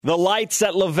The lights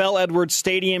at LaVell Edwards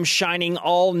Stadium shining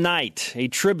all night. A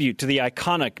tribute to the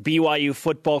iconic BYU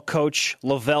football coach,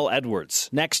 LaVell Edwards.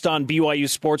 Next on BYU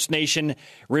Sports Nation,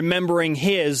 remembering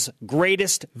his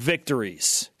greatest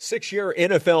victories. 6-year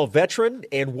NFL veteran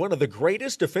and one of the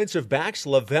greatest defensive backs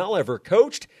LaVell ever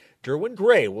coached, Derwin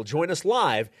Gray will join us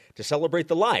live to celebrate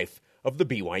the life of the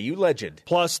BYU legend.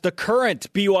 Plus, the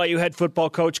current BYU head football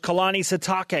coach, Kalani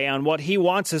Sitake, on what he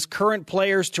wants his current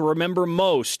players to remember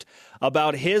most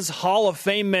about his Hall of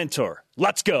Fame mentor.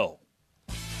 Let's go.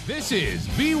 This is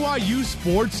BYU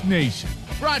Sports Nation,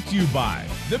 brought to you by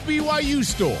The BYU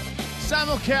Store,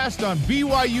 simulcast on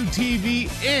BYU TV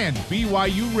and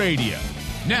BYU Radio.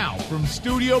 Now, from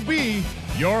Studio B,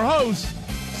 your hosts,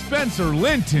 Spencer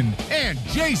Linton and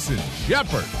Jason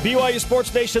Shepard. BYU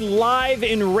Sports Nation live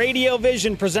in Radio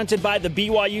Vision, presented by the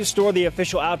BYU Store, the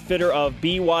official outfitter of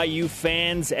BYU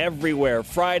fans everywhere.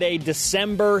 Friday,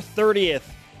 December 30th.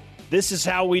 This is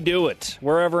how we do it.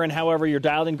 Wherever and however you're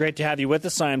dialed in, great to have you with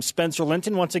us. I am Spencer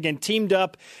Linton, once again teamed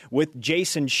up with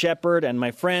Jason Shepard. And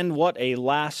my friend, what a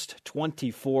last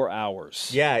 24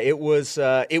 hours. Yeah, it was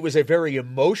a very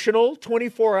emotional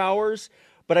 24 hours.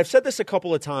 But I've said this a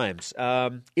couple of times.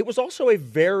 It was also a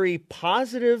very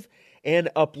positive and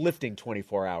uplifting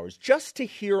 24 hours. Just to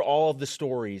hear all of the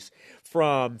stories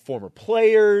from former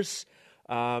players,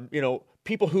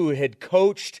 people who had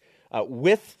coached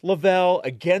with LaVell,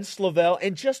 against LaVell,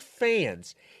 and just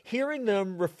fans. Hearing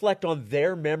them reflect on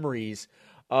their memories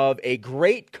of a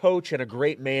great coach and a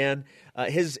great man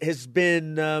has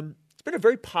been... It's been a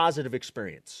very positive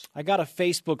experience. I got a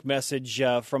Facebook message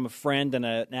from a friend and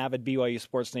an avid BYU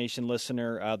Sports Nation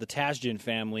listener, the Tasjian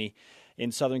family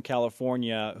in Southern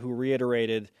California, who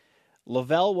reiterated,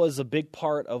 LaVell was a big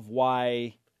part of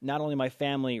why not only my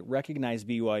family recognized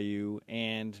BYU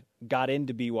and got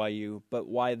into BYU, but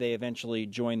why they eventually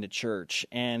joined the church,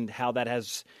 and how that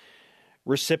has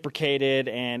reciprocated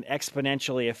and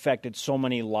exponentially affected so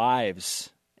many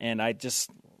lives. And I just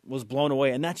was blown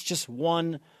away. And that's just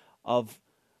one of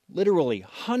literally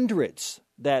hundreds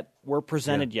that were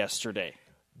presented yesterday.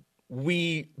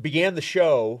 We began the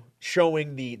show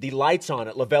showing the lights on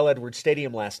at LaVell Edwards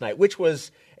Stadium last night, which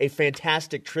was a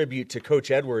fantastic tribute to Coach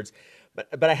Edwards.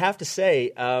 But I have to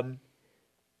say,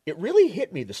 it really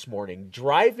hit me this morning.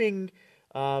 Driving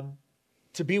to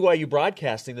BYU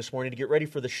Broadcasting this morning to get ready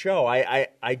for the show,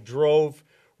 I drove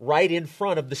right in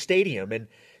front of the stadium and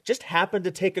just happened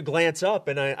to take a glance up,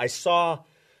 and I saw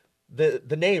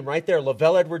the name right there,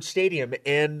 LaVell Edwards Stadium,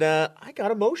 and I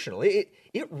got emotional. It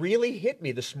really hit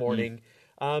me this morning,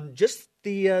 just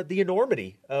the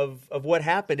enormity of what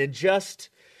happened, and just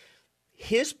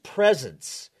his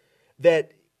presence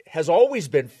that has always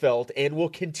been felt and will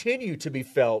continue to be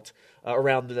felt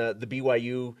around the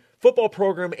BYU football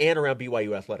program and around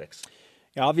BYU athletics.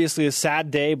 Obviously a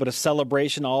sad day, but a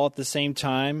celebration all at the same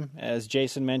time. As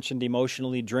Jason mentioned,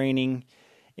 emotionally draining,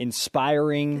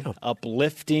 inspiring,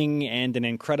 uplifting, and an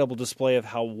incredible display of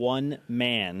how one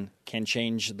man can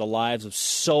change the lives of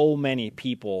so many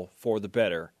people for the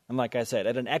better. And like I said,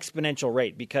 at an exponential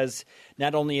rate, because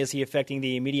not only is he affecting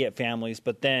the immediate families,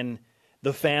 but then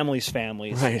the families'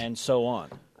 families, right, and so on.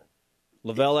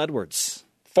 LaVell Edwards.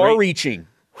 Far-reaching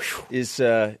is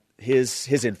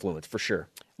his influence, for sure.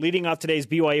 Leading off today's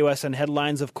BYUSN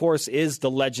headlines, of course, is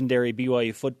the legendary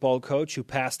BYU football coach who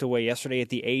passed away yesterday at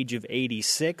the age of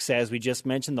 86. As we just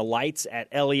mentioned, the lights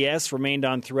at LES remained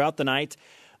on throughout the night.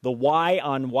 The Y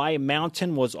on Y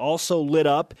Mountain was also lit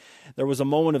up. There was a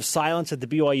moment of silence at the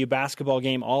BYU basketball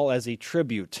game, all as a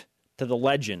tribute to the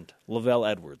legend, LaVell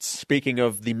Edwards. Speaking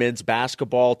of the men's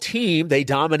basketball team, they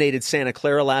dominated Santa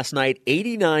Clara last night,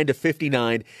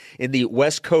 89-59 in the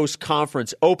West Coast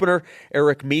Conference opener.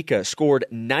 Eric Mika scored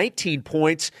 19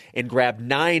 points and grabbed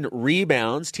 9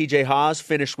 rebounds. TJ Haas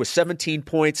finished with 17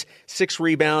 points, 6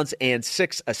 rebounds, and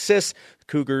 6 assists. The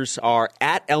Cougars are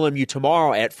at LMU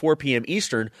tomorrow at 4 p.m.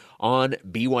 Eastern on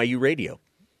BYU Radio.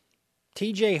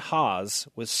 TJ Haas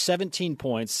with 17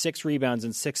 points, 6 rebounds,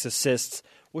 and 6 assists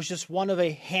was just one of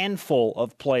a handful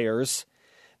of players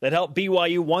that helped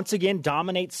BYU once again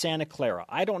dominate Santa Clara.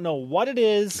 I don't know what it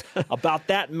is about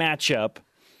that matchup,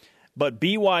 but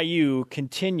BYU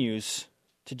continues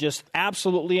to just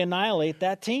absolutely annihilate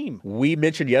that team. We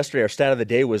mentioned yesterday, our stat of the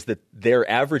day was that their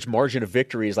average margin of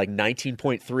victory is like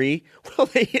 19.3. Well,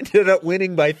 they ended up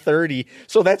winning by 30,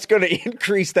 so that's going to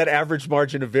increase that average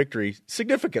margin of victory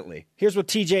significantly. Here's what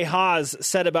TJ Haas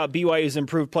said about BYU's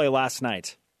improved play last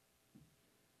night.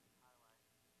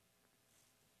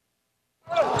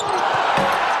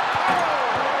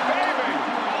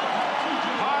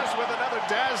 Haas with another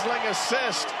dazzling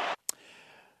assist.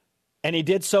 And he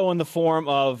did so in the form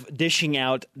of dishing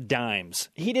out dimes.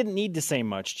 He didn't need to say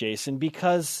much, Jason,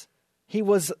 because he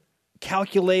was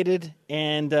calculated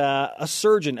and a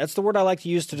surgeon. That's the word I like to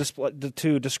use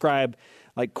to describe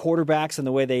like quarterbacks and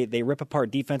the way they rip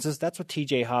apart defenses. That's what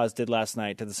TJ Haas did last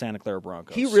night to the Santa Clara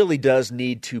Broncos. He really does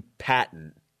need to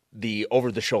patent the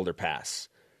over-the-shoulder pass.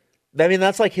 I mean,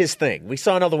 that's like his thing. We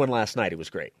saw another one last night. It was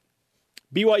great.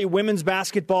 BYU women's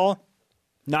basketball,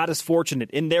 not as fortunate.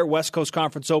 In their West Coast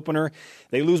Conference opener,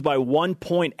 they lose by 1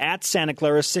 point at Santa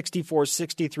Clara,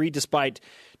 64-63, despite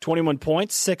 21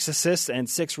 points, 6 assists, and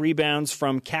 6 rebounds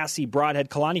from Cassie Broadhead.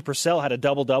 Kalani Purcell had a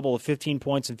double-double of 15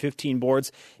 points and 15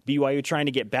 boards. BYU trying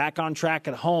to get back on track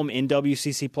at home in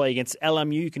WCC play against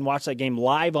LMU. You can watch that game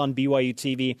live on BYU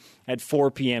TV at 4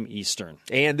 p.m. Eastern.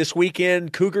 And this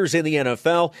weekend, Cougars in the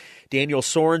NFL. Daniel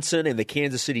Sorensen and the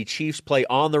Kansas City Chiefs play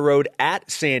on the road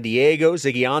at San Diego.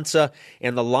 Ziggy Ansah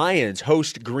and the Lions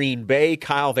host Green Bay.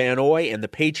 Kyle Van Noy and the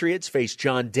Patriots face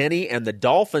John Denny and the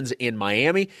Dolphins in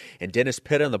Miami. And Dennis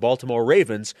Pitta and the Baltimore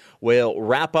Ravens will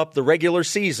wrap up the regular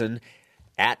season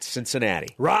at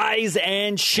Cincinnati. Rise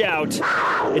and shout.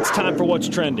 It's time for What's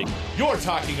Trending. You're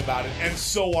talking about it, and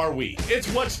so are we.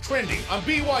 It's What's Trending on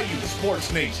BYU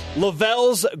Sports Nation.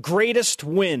 Lavelle's greatest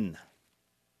win.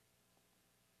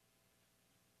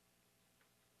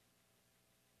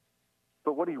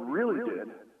 But what he really did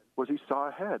was he saw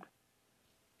ahead.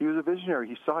 He was a visionary.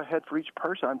 He saw ahead for each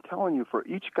person. I'm telling you, for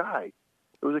each guy,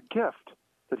 it was a gift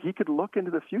that he could look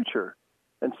into the future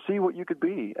and see what you could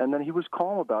be. And then he was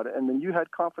calm about it, and then you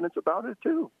had confidence about it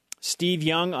too. Steve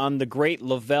Young on the great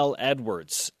Lavelle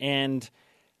Edwards. And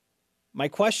my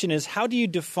question is, how do you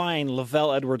define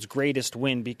Lavelle Edwards' greatest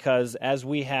win? Because as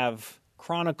we have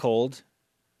chronicled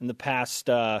in the past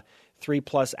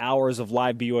 3+ hours of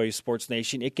live BYU Sports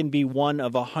Nation, it can be one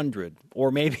of 100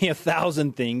 or maybe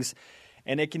 1,000 things,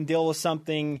 and it can deal with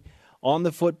something on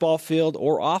the football field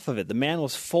or off of it. The man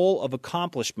was full of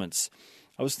accomplishments.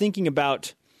 I was thinking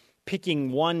about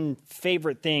picking one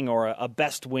favorite thing or a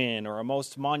best win or a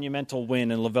most monumental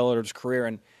win in Lavelle Edwards' career,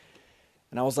 and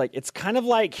I was like, it's kind of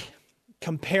like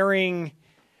comparing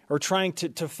or trying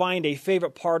to find a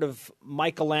favorite part of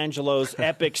Michelangelo's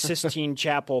epic Sistine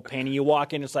Chapel painting. You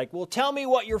walk in, it's like, well, tell me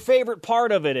what your favorite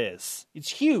part of it is. It's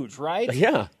huge, right?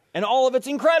 Yeah. And all of it's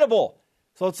incredible.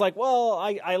 So it's like, well,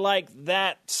 I like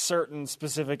that certain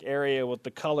specific area with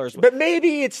the colors. But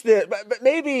maybe it's but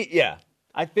maybe, yeah.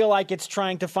 I feel like it's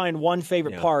trying to find one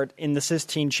favorite part in the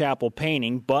Sistine Chapel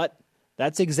painting, but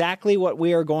that's exactly what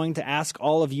we are going to ask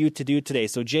all of you to do today.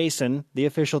 So, Jason, the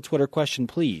official Twitter question,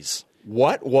 please.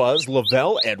 What was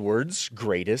Lavelle Edwards'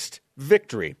 greatest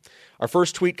victory? Our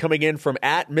first tweet coming in from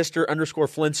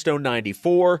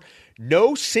 @Mr_Flintstone94.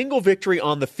 No single victory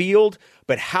on the field,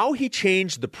 but how he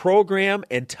changed the program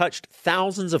and touched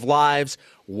thousands of lives.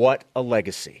 What a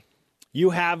legacy.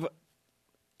 You have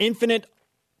infinite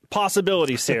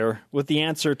possibilities here with the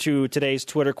answer to today's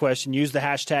Twitter question. Use the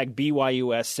hashtag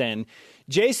BYUSN.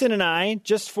 Jason and I,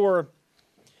 just for,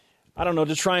 I don't know,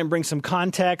 to try and bring some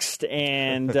context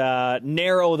and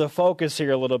narrow the focus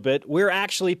here a little bit, we're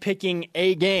actually picking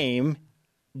a game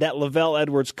that Lavelle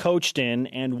Edwards coached in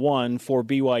and won for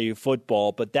BYU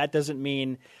football, but that doesn't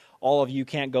mean all of you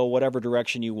can't go whatever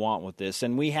direction you want with this.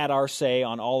 And we had our say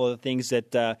on all of the things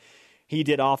that he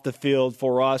did off the field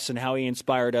for us and how he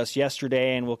inspired us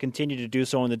yesterday, and will continue to do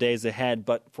so in the days ahead.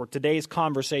 But for today's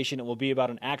conversation, it will be about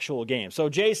an actual game. So,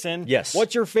 Jason, yes,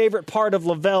 what's your favorite part of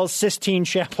Lavelle's Sistine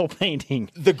Chapel painting?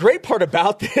 The great part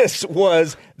about this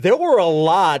was there were a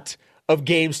lot of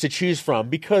games to choose from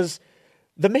because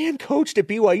the man coached at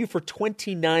BYU for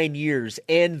 29 years,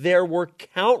 and there were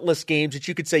countless games that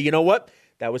you could say, you know what,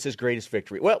 that was his greatest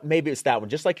victory. Well, maybe it's that one,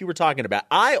 just like you were talking about.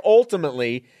 I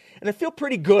ultimately, and I feel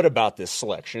pretty good about this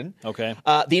selection. Okay.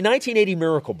 The 1980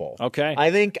 Miracle Bowl. Okay. I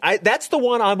think that's the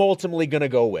one I'm ultimately going to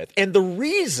go with. And the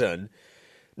reason,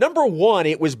 number one,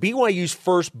 it was BYU's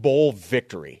first bowl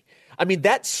victory. I mean,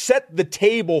 that set the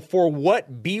table for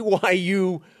what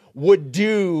BYU would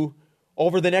do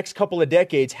over the next couple of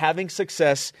decades, having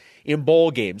success in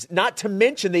bowl games. Not to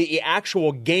mention the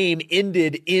actual game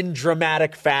ended in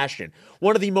dramatic fashion.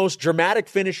 One of the most dramatic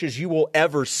finishes you will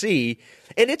ever see.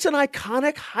 And it's an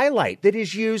iconic highlight that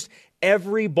is used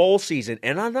every bowl season.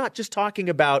 And I'm not just talking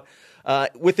about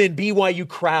within BYU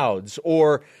crowds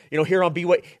or, here on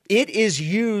BYU. It is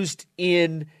used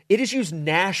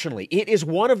nationally. It is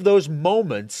one of those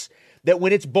moments that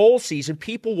when it's bowl season,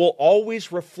 people will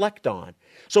always reflect on.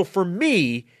 So for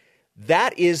me,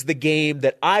 that is the game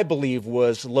that I believe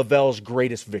was Lavelle's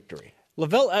greatest victory.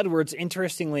 Lavelle Edwards,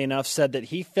 interestingly enough, said that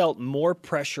he felt more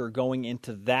pressure going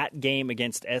into that game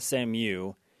against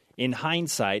SMU in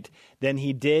hindsight than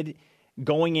he did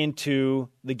going into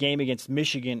the game against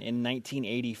Michigan in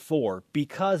 1984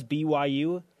 because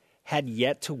BYU had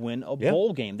yet to win a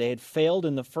bowl game. They had failed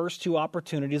in the first two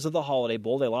opportunities of the Holiday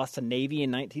Bowl. They lost to Navy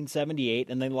in 1978,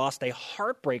 and they lost a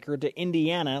heartbreaker to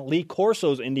Indiana, Lee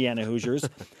Corso's Indiana Hoosiers,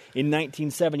 in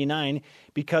 1979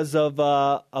 because of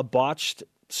a botched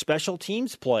special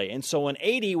teams play. And so in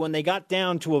 80, when they got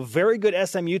down to a very good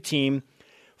SMU team,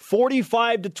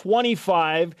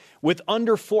 45-25 with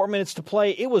under 4 minutes to play,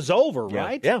 it was over,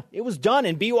 right? Yeah. It was done,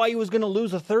 and BYU was going to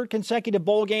lose a third consecutive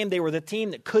bowl game. They were the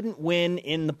team that couldn't win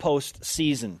in the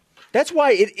postseason. That's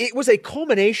why it was a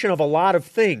culmination of a lot of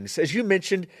things. As you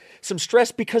mentioned, some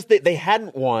stress because they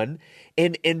hadn't won,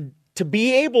 and to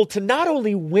be able to not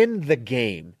only win the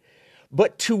game,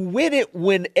 but to win it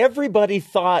when everybody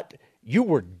thought you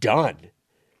were done.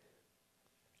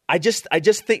 I just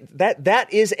think that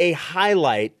is a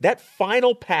highlight. That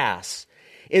final pass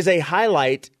is a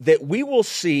highlight that we will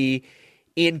see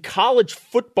in college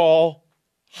football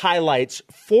highlights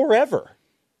forever.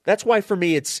 That's why for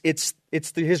me it's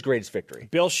his greatest victory.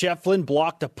 Bill Shefflin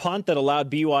blocked a punt that allowed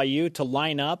BYU to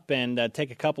line up and take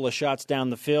a couple of shots down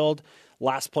the field.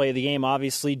 Last play of the game,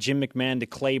 obviously, Jim McMahon to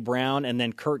Clay Brown, and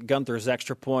then Kurt Gunther's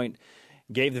extra point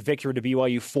gave the victory to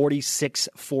BYU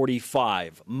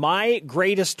 46-45. My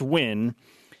greatest win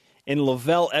in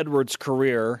Lavelle Edwards'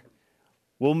 career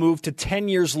will move to 10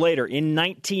 years later in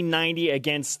 1990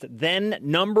 against then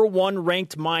number one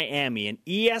ranked Miami, an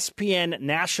ESPN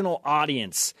national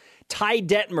audience. Ty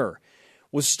Detmer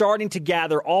was starting to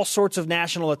gather all sorts of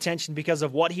national attention because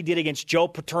of what he did against Joe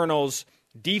Paterno's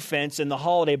defense in the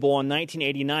Holiday Bowl in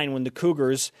 1989 when the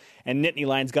Cougars and Nittany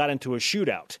Lions got into a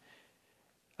shootout.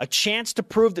 A chance to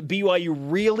prove that BYU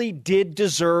really did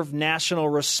deserve national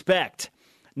respect.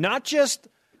 Not just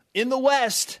in the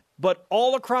West, but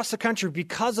all across the country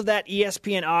because of that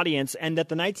ESPN audience, and that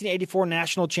the 1984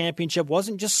 National Championship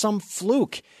wasn't just some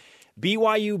fluke.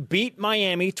 BYU beat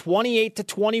Miami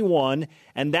 28-21,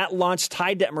 and that launched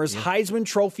Ty Detmer's Heisman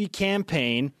Trophy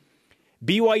campaign.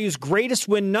 BYU's greatest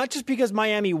win, not just because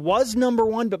Miami was number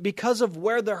one, but because of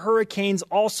where the Hurricanes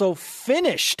also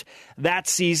finished that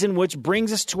season, which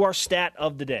brings us to our stat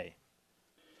of the day.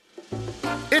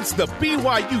 It's the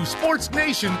BYU Sports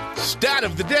Nation stat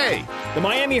of the day. The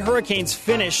Miami Hurricanes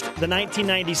finished the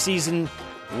 1990 season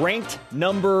ranked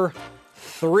number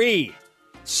 3.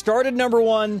 Started number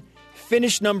 1,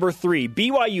 finished number 3.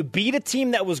 BYU beat a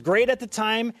team that was great at the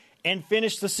time and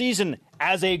finished the season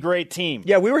as a great team.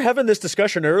 Yeah, we were having this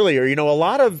discussion earlier. You know, a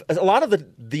lot of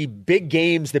the big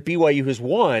games that BYU has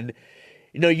won,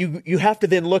 you know, you have to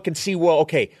then look and see, well,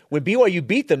 okay, when BYU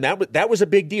beat them, that was a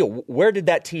big deal. Where did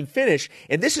that team finish?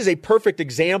 And this is a perfect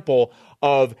example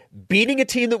of beating a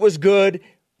team that was good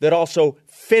that also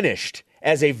finished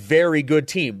as a very good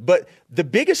team. But the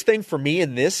biggest thing for me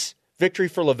in this victory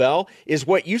for Lavelle is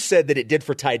what you said that it did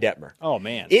for Ty Detmer. Oh,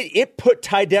 man. It put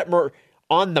Ty Detmer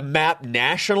on the map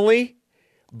nationally,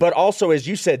 but also, as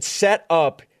you said, set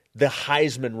up the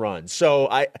Heisman run. So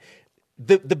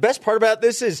the best part about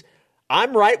this is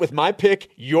I'm right with my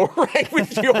pick, you're right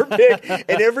with your pick,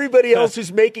 and everybody else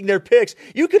who's making their picks.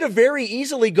 You could have very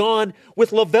easily gone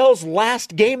with Lavelle's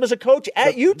last game as a coach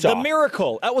at Utah. The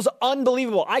miracle. That was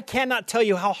unbelievable. I cannot tell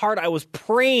you how hard I was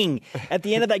praying at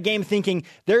the end of that game thinking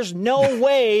there's no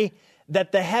way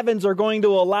that the heavens are going to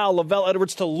allow Lavelle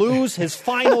Edwards to lose his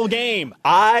final game.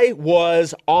 I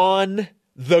was on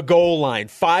the goal line,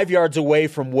 5 yards away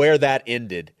from where that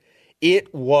ended.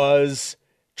 It was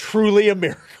truly a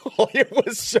miracle. It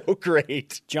was so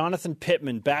great. Jonathan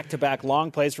Pittman, back-to-back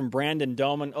long plays from Brandon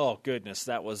Doman. Oh, goodness,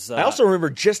 that was... I also remember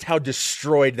just how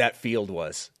destroyed that field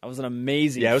was. That was an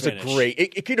amazing finish. It was a great...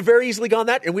 It could have very easily gone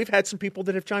that, and we've had some people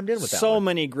that have chimed in with that So one.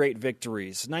 many great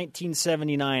victories.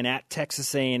 1979 at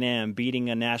Texas A&M,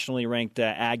 beating a nationally ranked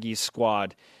Aggies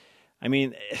squad. I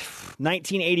mean,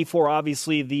 1984,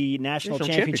 obviously, the national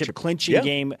championship clinching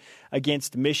game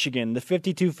against Michigan. The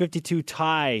 52-52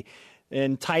 tie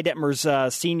in Ty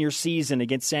Detmer's senior season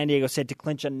against San Diego State to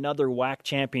clinch another WAC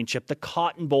championship. The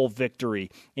Cotton Bowl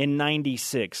victory in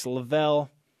 96.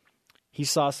 Lavelle, he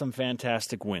saw some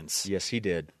fantastic wins. Yes, he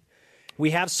did.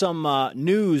 We have some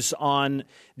news on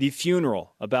the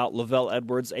funeral about Lavelle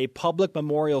Edwards. A public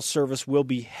memorial service will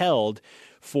be held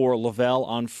for Lavelle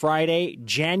on Friday,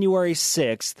 January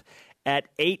 6th at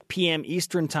 8 p.m.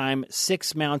 Eastern Time,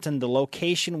 6 Mountain. The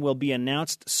location will be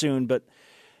announced soon, but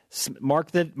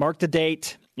mark the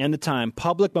date and the time.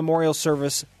 Public memorial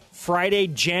service, Friday,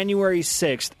 January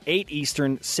 6th, 8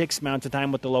 Eastern, 6 Mountain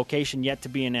Time, with the location yet to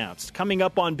be announced. Coming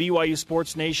up on BYU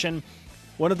Sports Nation,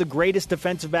 one of the greatest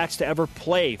defensive backs to ever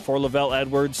play for Lavelle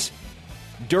Edwards,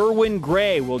 Derwin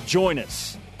Gray, will join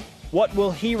us What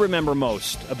will he remember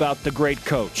most about the great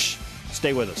coach?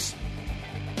 Stay with us.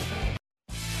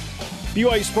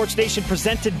 BYU Sports Nation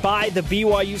presented by the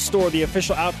BYU Store, the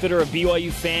official outfitter of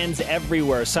BYU fans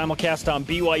everywhere. Simulcast on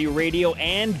BYU Radio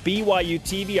and BYU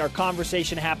TV. Our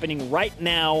conversation happening right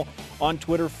now on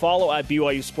Twitter. Follow at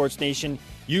BYU Sports Nation.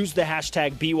 Use the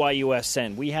hashtag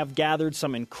BYUSN. We have gathered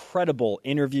some incredible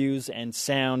interviews and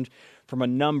sound from a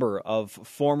number of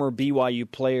former BYU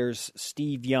players.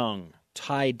 Steve Young,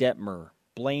 Ty Detmer,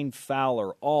 Blaine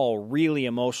Fowler, all really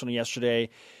emotional yesterday.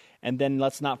 And then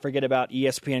let's not forget about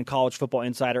ESPN College Football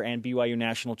Insider and BYU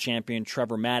National Champion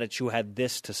Trevor Matich, who had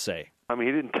this to say. I mean,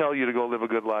 he didn't tell you to go live a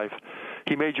good life.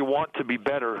 He made you want to be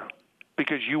better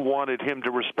because you wanted him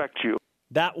to respect you.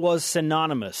 That was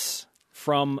synonymous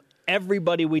from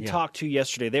everybody we talked to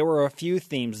yesterday. There were a few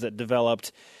themes that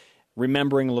developed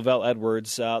remembering LaVell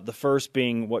Edwards, the first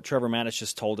being what Trevor Matich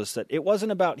just told us, that it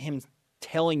wasn't about him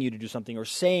telling you to do something or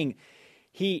saying.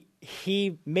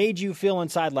 He made you feel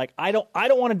inside like, I don't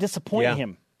want to disappoint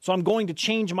him, so I'm going to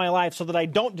change my life so that I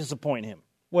don't disappoint him.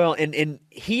 Well, and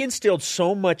he instilled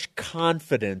so much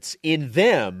confidence in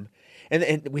them,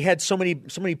 and we had so many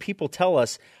people tell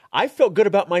us, I felt good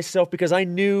about myself because I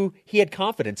knew he had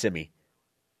confidence in me.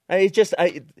 That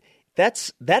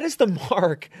is the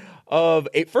mark of,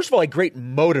 first of all, a great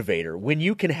motivator when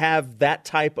you can have that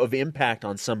type of impact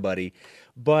on somebody,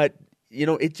 but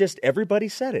everybody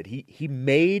said it. He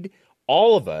made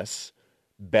all of us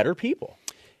better people.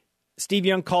 Steve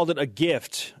Young called it a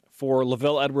gift for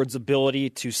LaVell Edwards' ability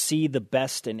to see the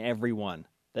best in everyone,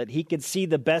 that he could see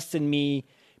the best in me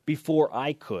before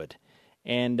I could.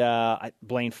 And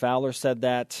Blaine Fowler said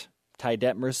that. Ty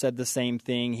Detmer said the same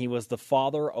thing. He was the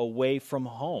father away from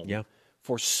home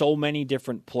for so many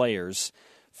different players.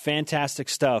 Fantastic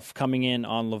stuff coming in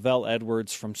on LaVell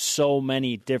Edwards from so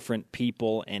many different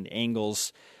people and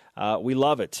angles. We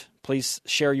love it. Please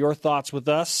share your thoughts with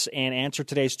us and answer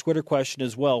today's Twitter question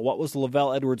as well. What was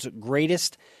LaVell Edwards'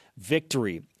 greatest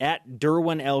victory? At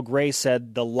Derwin L. Gray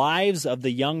said, the lives of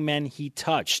the young men he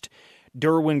touched.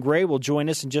 Derwin Gray will join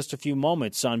us in just a few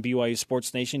moments on BYU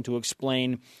Sports Nation to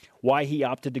explain why he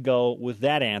opted to go with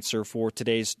that answer for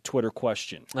today's Twitter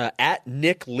question. At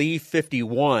Nick Lee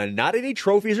 51, not any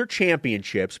trophies or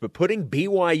championships, but putting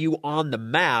BYU on the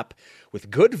map with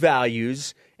good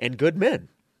values and good men.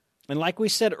 And like we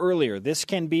said earlier, this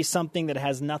can be something that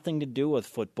has nothing to do with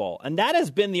football. And that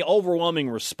has been the overwhelming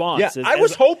response. Yeah, I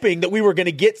was hoping that we were going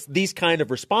to get these kind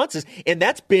of responses, and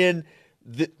that's been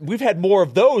we've had more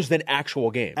of those than actual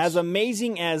games. As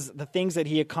amazing as the things that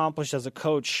he accomplished as a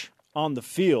coach on the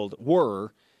field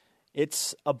were,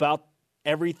 it's about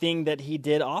everything that he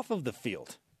did off of the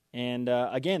field. And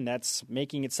again, that's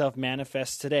making itself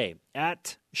manifest today.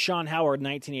 At Sean Howard,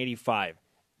 1985,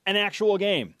 an actual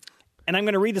game. And I'm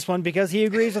going to read this one because he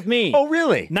agrees with me. Oh,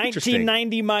 really?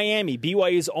 1990 Miami,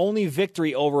 BYU's only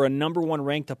victory over a number one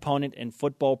ranked opponent in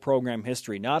football program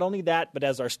history. Not only that, but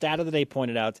as our stat of the day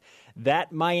pointed out,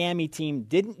 that Miami team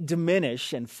didn't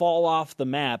diminish and fall off the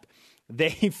map. They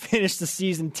finished the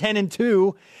season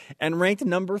 10-2 and ranked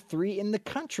number 3 in the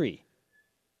country.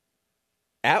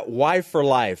 At Y for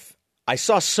Life, I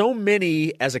saw so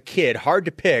many as a kid, hard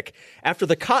to pick. After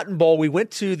the Cotton Bowl, we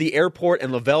went to the airport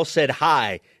and LaVell said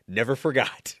hi. Never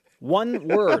forgot. One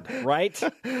word, right?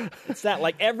 It's that,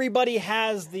 like, everybody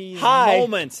has these hi.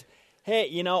 moments. Hey,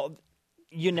 you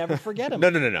never forget them.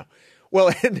 No.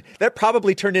 Well, and that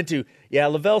probably turned into,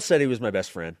 LaVell said he was my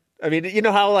best friend. I mean, you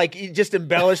know how, like, you just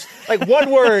embellished, like,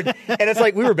 one word, and it's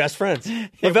like we were best friends.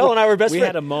 LaVell and I were best friends. We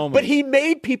had a moment. But he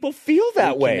made people feel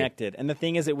that way. Connected. And the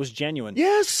thing is, it was genuine.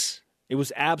 Yes. It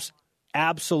was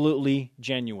absolutely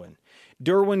genuine.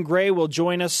 Derwin Gray will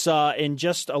join us in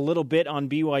just a little bit on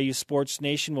BYU Sports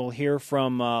Nation. We'll hear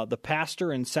from the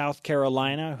pastor in South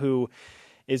Carolina who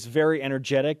is very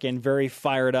energetic and very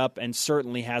fired up and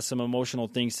certainly has some emotional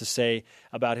things to say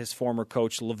about his former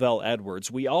coach, LaVell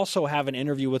Edwards. We also have an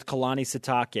interview with Kalani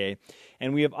Sitake,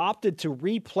 and we have opted to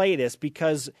replay this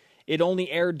because it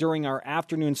only aired during our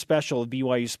afternoon special of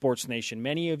BYU Sports Nation.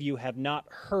 Many of you have not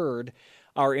heard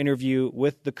our interview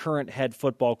with the current head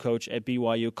football coach at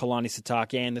BYU, Kalani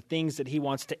Sitake, and the things that he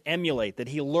wants to emulate, that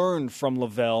he learned from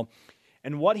LaVell,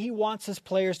 and what he wants his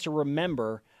players to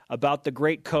remember about the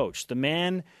great coach, the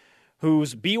man who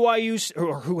has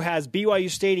BYU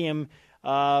Stadium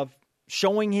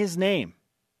showing his name.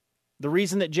 The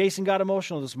reason that Jason got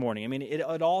emotional this morning. I mean,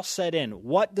 it all set in.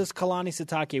 What does Kalani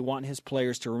Sitake want his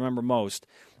players to remember most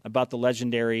about the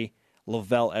legendary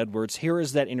LaVell Edwards? Here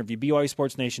is that interview. BYU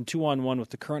Sports Nation 2-on-1 with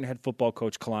the current head football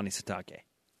coach, Kalani Sitake.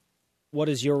 What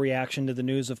is your reaction to the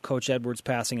news of Coach Edwards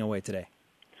passing away today?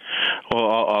 Well,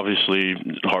 obviously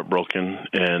heartbroken,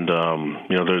 and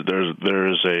there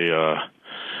is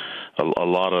a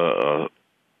lot of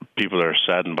people that are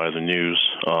saddened by the news,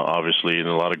 obviously, and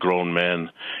a lot of grown men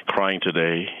crying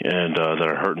today and that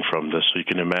are hurting from this. So you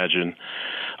can imagine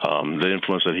the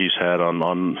influence that he's had on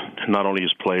not only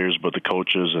his players but the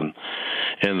coaches and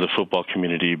the football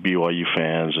community, BYU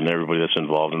fans, and everybody that's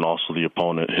involved, and also his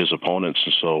opponents.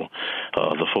 And so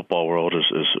the football world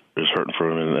is hurting for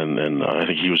him, and I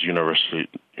think he was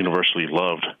universally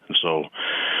loved. And so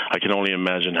I can only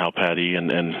imagine how Patty and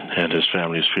his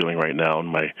family is feeling right now, and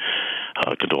my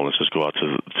condolences go out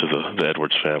to the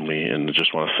Edwards family, and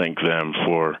just want to thank them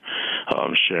for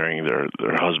sharing their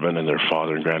husband and their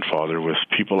father and grandfather with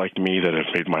people like me that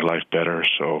have made my life better.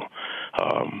 So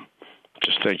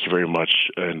just thank you very much.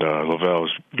 And Lavelle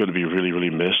is going to be really, really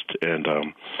missed, and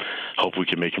hope we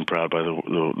can make him proud by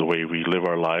the way we live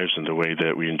our lives and the way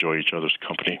that we enjoy each other's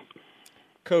company.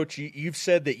 Coach, you've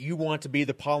said that you want to be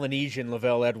the Polynesian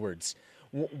Lavelle Edwards.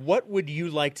 What would you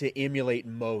like to emulate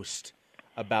most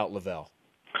about Lavelle?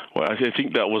 Well, I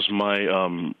think that was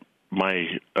my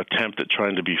attempt at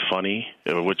trying to be funny,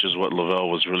 which is what Lavelle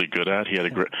was really good at. He had a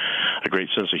great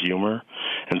sense of humor,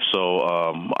 and so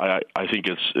I think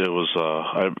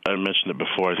I mentioned it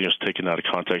before. I think it's taken out of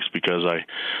context because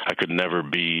I could never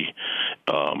be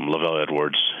Lavelle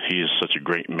Edwards. He is such a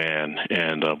great man,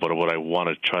 and but what I want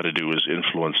to try to do is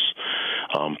influence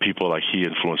people like he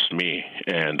influenced me,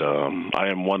 and I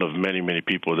am one of many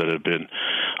people that have been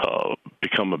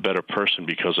become a better person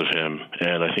because of him.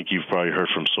 And I think you've probably heard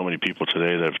from so many people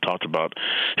today that have talked about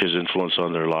his influence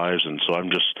on their lives, and so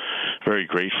I'm just very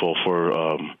grateful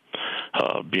for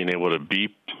being able to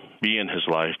be in his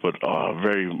life, but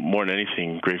very more than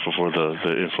anything grateful for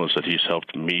the influence that he's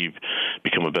helped me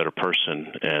become a better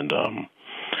person. And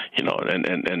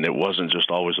and it wasn't just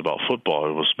always about football.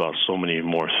 It was about so many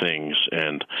more things,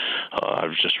 and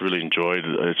I've just really enjoyed.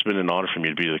 It's been an honor for me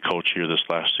to be the coach here this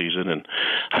last season, and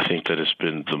I think that it's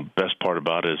been the best part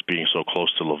about it is being so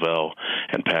close to Lavelle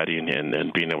and Patty,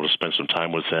 and being able to spend some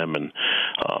time with them, and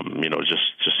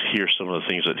just hear some of the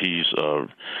things that he's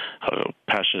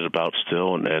passionate about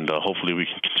still, and hopefully we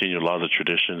can continue a lot of the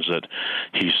traditions that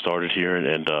he started here,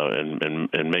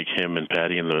 and make him and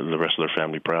Patty and the rest of their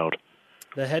family proud.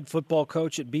 The head football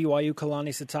coach at BYU, Kalani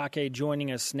Sitake,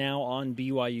 joining us now on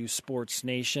BYU Sports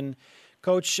Nation.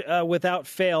 Coach, without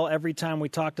fail, every time we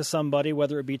talk to somebody,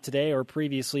 whether it be today or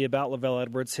previously, about Lavelle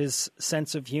Edwards, his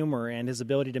sense of humor and his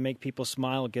ability to make people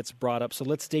smile gets brought up. So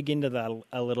let's dig into that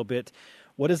a little bit.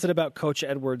 What is it about Coach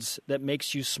Edwards that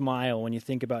makes you smile when you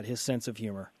think about his sense of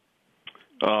humor?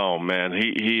 Oh, man,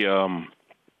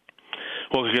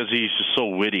 well, because he's just so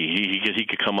witty. He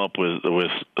could come up with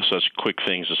such quick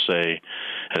things to say,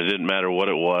 and it didn't matter what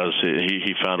it was.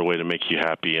 He found a way to make you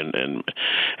happy, and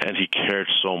he cared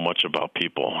so much about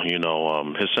people.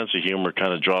 His sense of humor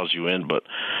kind of draws you in, but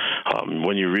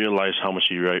when you realize how much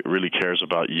he really cares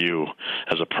about you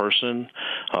as a person,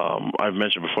 I've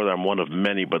mentioned before that I'm one of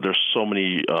many, but there's so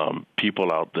many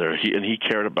people out there. He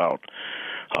cared about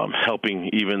helping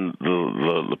even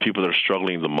the people that are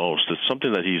struggling the most. It's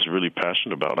something that he's really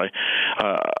passionate about.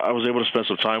 I was able to spend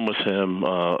some time with him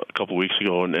a couple weeks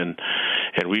ago, and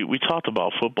we talked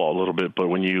about football a little bit. But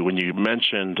when you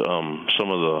mentioned some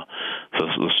of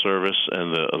the service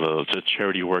and the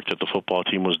charity work that the football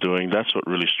team was doing, that's what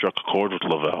really struck a chord with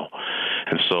Lavelle.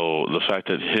 And so the fact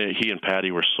that he and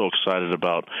Patty were so excited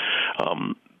about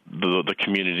the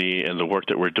community and the work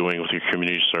that we're doing with your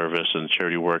community service and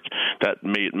charity work, that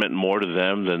meant more to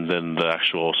them than the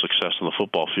actual success on the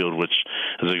football field, which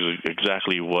is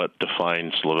exactly what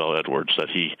defines Lavelle Edwards, that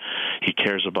he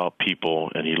cares about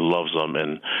people and he loves them,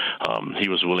 and he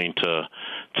was willing to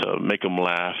make them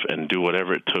laugh and do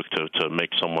whatever it took to make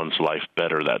someone's life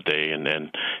better that day, and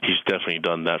he's definitely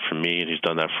done that for me, and he's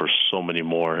done that for so many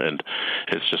more, and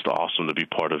it's just awesome to be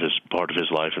part of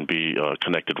his life and be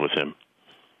connected with him.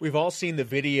 We've all seen the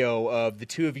video of the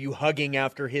two of you hugging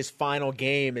after his final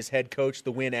game as head coach,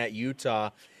 the win at Utah.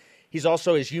 He's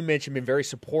also, as you mentioned, been very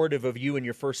supportive of you in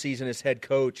your first season as head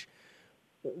coach.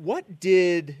 What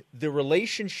did the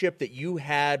relationship that you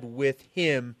had with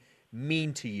him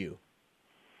mean to you?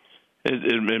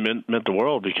 It meant the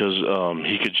world, because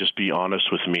he could just be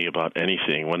honest with me about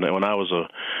anything. When I was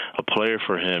a player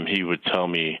for him, he would tell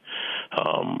me,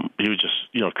 he would just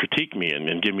critique me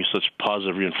and give me such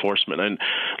positive reinforcement. And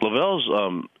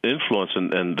Lavelle's influence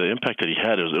and the impact that he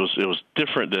had, it was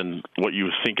different than what you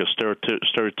would think a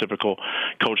stereotypical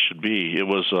coach should be. It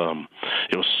was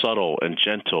subtle and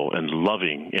gentle and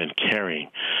loving and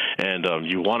caring, and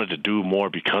you wanted to do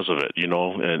more because of it,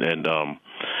 and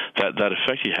that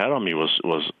effect he had on me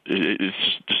was it's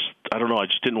just I don't know, I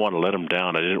just didn't want to let him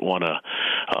down. I didn't want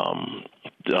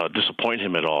to disappoint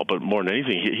him at all. But more than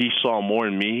anything, he saw more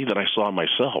in me than I saw in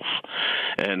myself.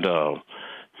 And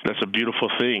that's a beautiful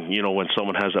thing, when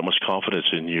someone has that much confidence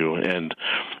in you. And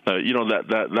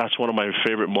that's one of my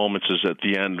favorite moments is at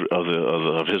the end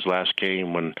of his last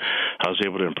game when I was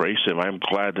able to embrace him. I'm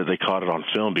glad that they caught it on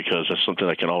film because that's something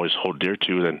I can always hold dear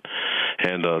to.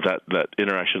 And that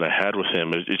interaction I had with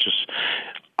him, it's just.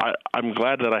 I'm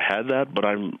glad that I had that, but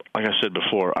like I said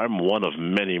before, I'm one of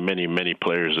many, many, many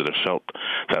players that have felt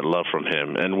that love from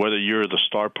him. And whether you're the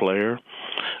star player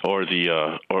or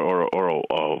the or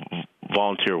a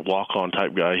volunteer walk-on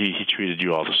type guy, he treated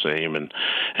you all the same, and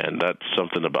that's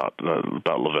something about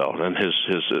LaVell and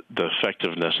the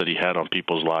effectiveness that he had on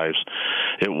people's lives.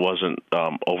 It wasn't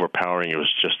overpowering; it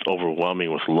was just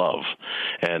overwhelming with love,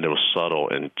 and it was subtle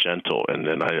and gentle,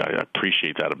 and I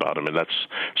appreciate that about him, and that's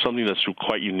something that's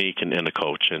quite unique in a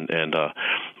coach, and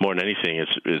more than anything,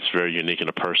 it's very unique in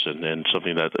a person, and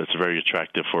something that's very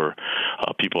attractive for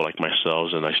people like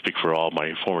myself, and I speak for all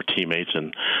my former teammates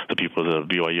and the people, the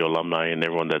BYU alumni, and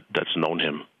everyone that's known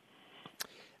him.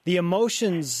 The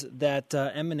emotions that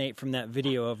emanate from that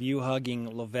video of you hugging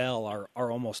LaVell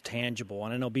are almost tangible.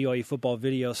 And I know BYU Football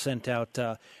Video sent out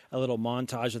a little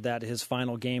montage of that, his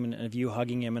final game, and of you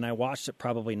hugging him. And I watched it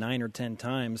probably 9 or 10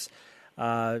 times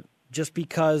just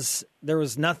because there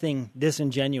was nothing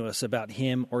disingenuous about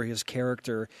him or his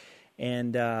character.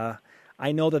 And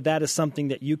I know that is something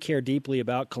that you care deeply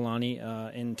about,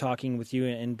 Kalani, in talking with you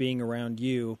and being around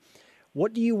you.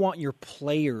 What do you want your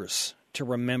players to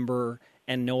remember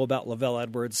and know about LaVell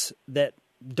Edwards that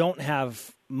don't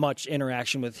have much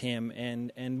interaction with him,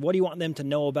 and what do you want them to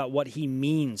know about what he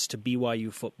means to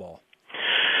BYU football?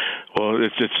 Well,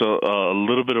 it's a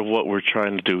little bit of what we're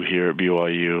trying to do here at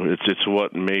BYU. It's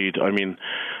what made. I mean,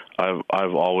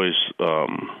 I've always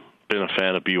been a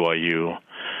fan of BYU,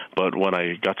 but when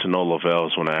I got to know LaVell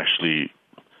is when I actually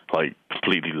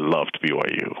completely loved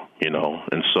BYU,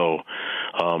 and so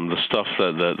the stuff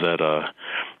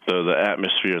the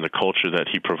atmosphere and the culture that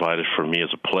he provided for me as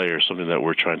a player is something that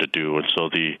we're trying to do. And so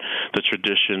the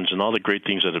traditions and all the great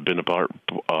things that have been part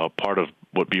of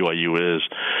what BYU is,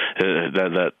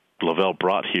 that LaVell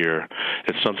brought here,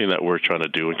 it's something that we're trying to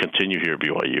do and continue here at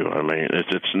BYU. I mean,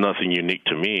 it's nothing unique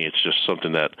to me. It's just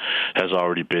something that has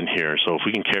already been here. So if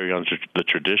we can carry on the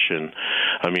tradition,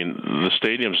 I mean, the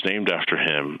stadium's named after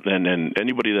him, and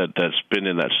anybody that's been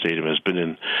in that stadium has been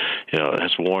in,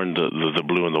 has worn the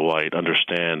blue and the white,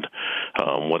 understand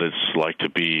what it's like to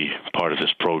be part of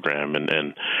this program,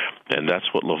 and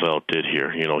that's what LaVell did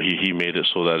here. He made it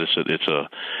so that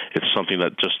it's something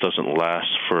that just doesn't last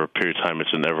for a period of time.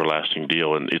 It's an everlasting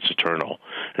deal, and it's eternal.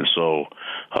 And so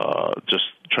just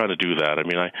trying to do that. I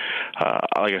mean, like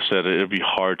I said, it would be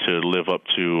hard to live up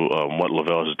to what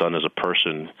LaVell has done as a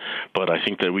person, but I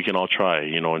think that we can all try,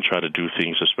 and try to do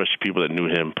things, especially people that knew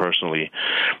him personally.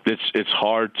 It's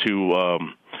hard to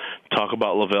talk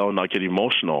about LaVell and not get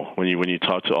emotional when you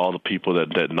talk to all the people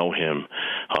that know him,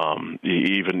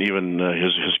 even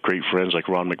his great friends like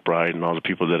Ron McBride and all the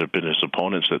people that have been his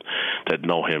opponents that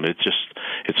know him.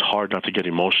 It's hard not to get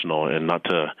emotional and not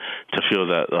to feel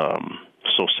that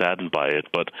so saddened by it.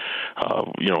 But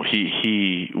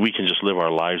we can just live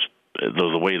our lives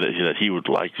the way that he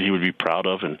would be proud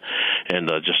of, and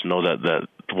just know that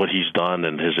what he's done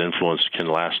and his influence can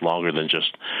last longer than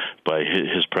just by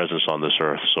his presence on this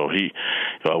earth. So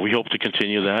we hope to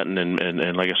continue that,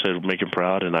 and like I said, make him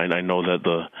proud. And I know that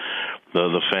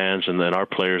the fans and then our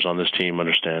players on this team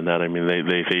understand that. I mean,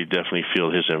 they definitely feel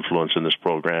his influence in this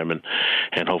program,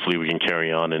 and hopefully we can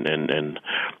carry on and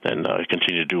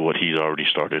continue to do what he's already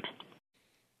started.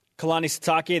 Kalani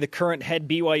Sitake, the current head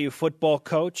BYU football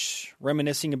coach,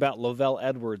 reminiscing about LaVell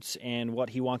Edwards and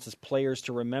what he wants his players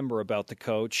to remember about the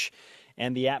coach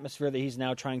and the atmosphere that he's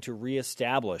now trying to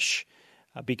reestablish,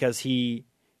 because he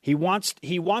wants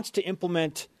to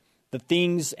implement the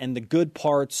things and the good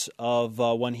parts of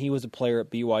when he was a player at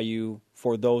BYU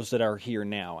for those that are here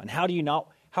now. And how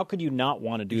could you not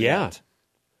want to do that?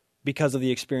 Because of the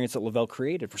experience that LaVell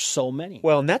created for so many.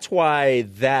 Well, and that's why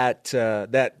that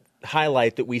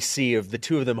highlight that we see of the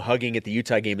two of them hugging at the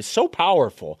Utah game is so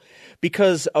powerful,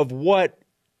 because of what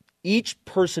each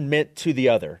person meant to the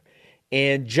other,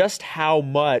 and just how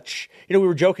much, we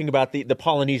were joking about the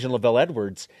Polynesian LaVell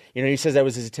Edwards. He says that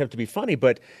was his attempt to be funny,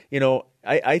 but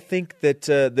I think that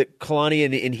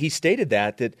Kalani and he stated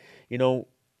that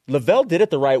LaVell did it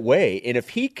the right way, and if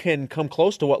he can come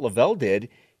close to what LaVell did,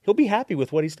 he'll be happy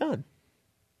with what he's done.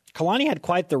 Kalani had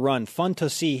quite the run. Fun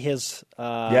to see his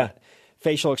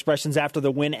facial expressions after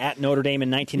the win at Notre Dame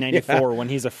in 1994 when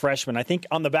he's a freshman. I think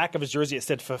on the back of his jersey it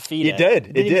said Fafita. It did.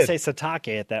 It didn't even say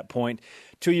Satake at that point.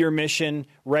 2-year mission,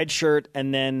 red shirt,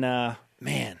 and then,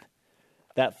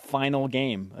 that final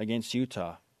game against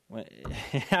Utah.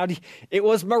 It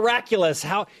was miraculous.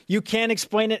 How you can't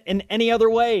explain it in any other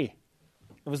way.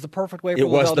 It was the perfect way for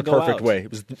Lavelle to go out. It was the perfect way.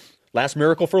 It was the last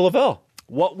miracle for Lavelle.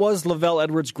 What was Lavelle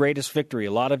Edwards' greatest victory?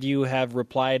 A lot of you have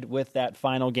replied with that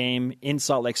final game in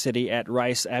Salt Lake City at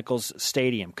Rice-Eccles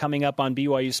Stadium. Coming up on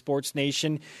BYU Sports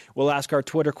Nation, we'll ask our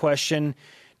Twitter question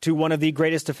to one of the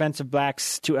greatest defensive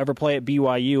backs to ever play at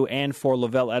BYU and for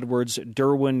Lavelle Edwards,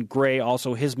 Derwin Gray,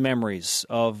 also his memories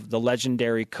of the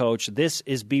legendary coach. This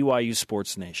is BYU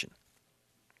Sports Nation.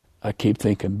 I keep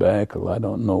thinking back, I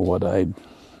don't know what I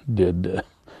did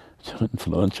to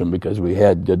influence him because we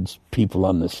had good people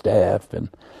on the staff. And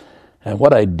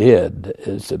what I did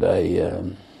is that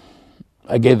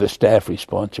I gave the staff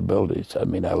responsibilities. I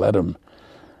mean, I let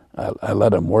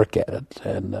them work at it,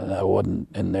 and I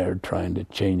wasn't in there trying to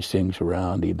change things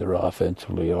around either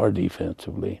offensively or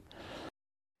defensively.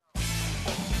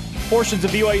 Portions of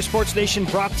BYU Sports Nation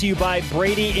brought to you by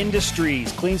Brady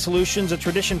Industries. Clean solutions, a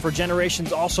tradition for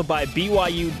generations. Also by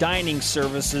BYU Dining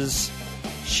Services.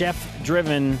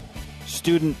 Chef-driven,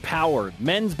 student-powered.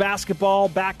 Men's basketball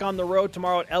back on the road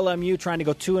tomorrow at LMU, trying to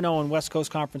go 2-0 in West Coast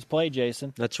Conference play,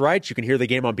 Jason. That's right. You can hear the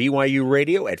game on BYU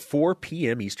Radio at 4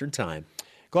 p.m. Eastern Time.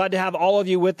 Glad to have all of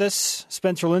you with us.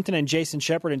 Spencer Linton and Jason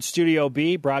Shepard in Studio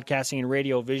B, broadcasting in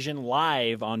Radio Vision,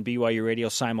 live on BYU Radio,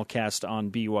 simulcast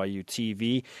on BYU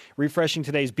TV. Refreshing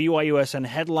today's BYUSN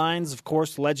headlines. Of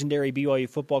course, legendary BYU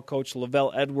football coach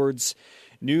Lavelle Edwards.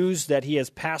 News that he has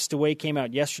passed away came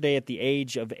out yesterday at the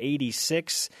age of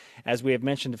 86. As we have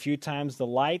mentioned a few times, the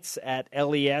lights at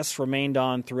LES remained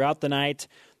on throughout the night.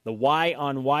 The Y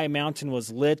on Y Mountain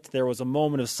was lit. There was a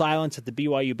moment of silence at the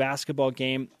BYU basketball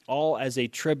game, all as a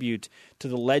tribute to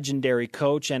the legendary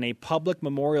coach, and a public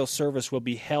memorial service will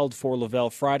be held for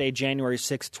Lavelle Friday, January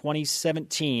 6,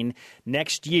 2017,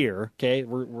 next year. Okay,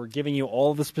 we're giving you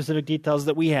all the specific details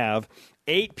that we have.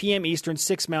 8 p.m. Eastern,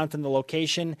 6 Mountain. The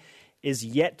location is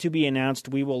yet to be announced.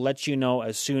 We will let you know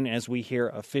as soon as we hear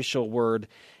official word.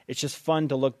 It's just fun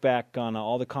to look back on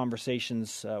all the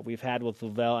conversations we've had with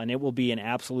Lavelle, and it will be an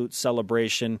absolute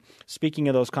celebration. Speaking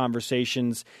of those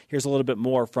conversations, here's a little bit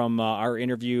more from our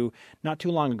interview not too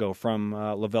long ago from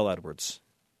Lavelle Edwards.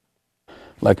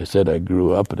 Like I said, I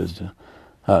grew up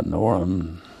out in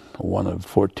Orem, one of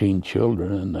 14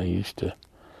 children, and I used to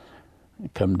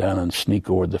come down and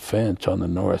sneak over the fence on the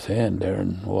north end there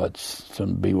and watch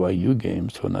some BYU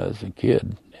games when I was a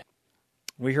kid.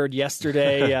 We heard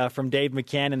yesterday from Dave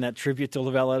McCann in that tribute to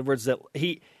Lavelle Edwards that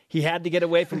he had to get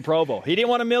away from Provo. He didn't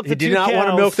want to milk the 2 cows. He did not want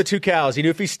to milk the 2 cows. He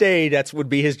knew if he stayed, that would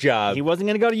be his job. He wasn't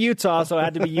going to go to Utah, so it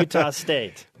had to be Utah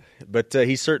State. But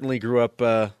he certainly grew up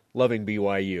loving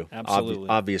BYU. Absolutely.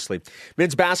 Obviously.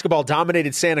 Men's basketball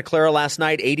dominated Santa Clara last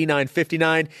night,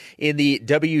 89-59 in the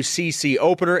WCC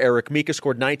opener. Eric Mika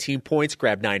scored 19 points,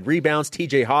 grabbed 9 rebounds.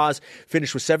 TJ Haas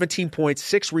finished with 17 points,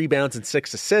 6 rebounds, and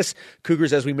 6 assists.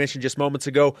 Cougars, as we mentioned just moments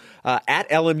ago, at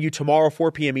LMU tomorrow,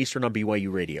 4 p.m. Eastern on BYU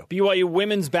Radio. BYU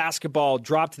women's basketball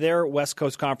dropped their West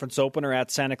Coast Conference opener at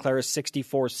Santa Clara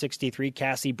 64-63.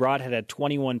 Cassie Broadhead had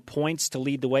 21 points to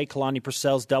lead the way. Kalani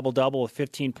Purcell's double-double with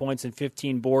 15 points and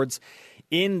 15 boards.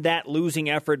 In that losing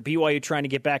effort, BYU trying to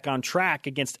get back on track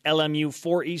against LMU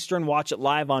 4 Eastern. Watch it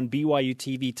live on BYU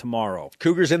TV tomorrow.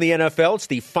 Cougars in the NFL. It's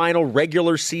the final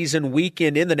regular season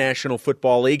weekend in the National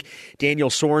Football League.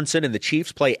 Daniel Sorensen and the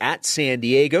Chiefs play at San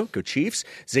Diego. Go Chiefs.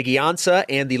 Ziggy Ansah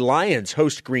and the Lions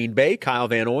host Green Bay. Kyle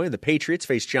Van Noy and the Patriots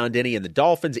face John Denny and the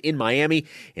Dolphins in Miami.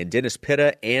 And Dennis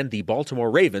Pitta and the Baltimore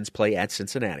Ravens play at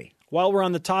Cincinnati. While we're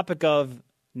on the topic of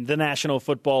the National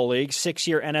Football League,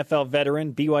 6-year NFL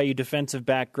veteran, BYU defensive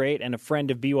back great, and a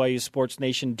friend of BYU Sports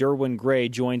Nation, Derwin Gray,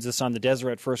 joins us on the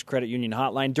Deseret First Credit Union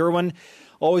hotline. Derwin,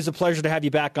 always a pleasure to have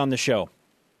you back on the show.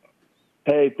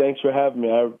 Hey, thanks for having me.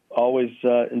 I always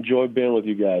enjoy being with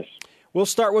you guys. We'll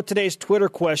start with today's Twitter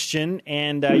question,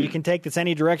 and you can take this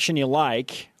any direction you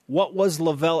like. What was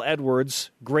Lavelle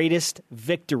Edwards' greatest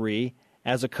victory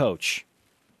as a coach?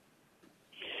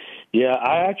 Yeah,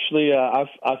 I actually I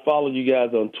follow you guys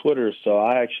on Twitter, so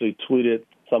I actually tweeted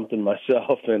something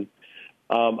myself, and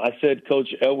I said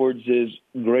Coach Edwards'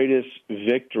 greatest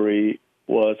victory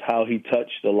was how he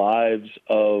touched the lives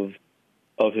of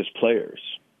his players.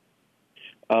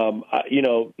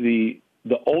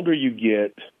 The older you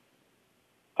get,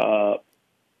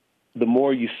 the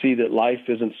more you see that life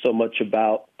isn't so much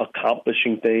about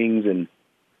accomplishing things, and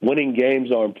winning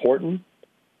games are important,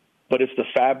 but it's the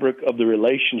fabric of the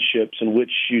relationships in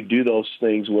which you do those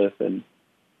things with. And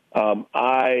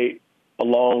I,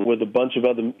 along with a bunch of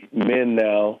other men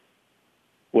now,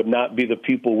 would not be the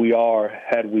people we are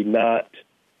had we not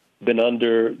been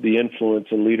under the influence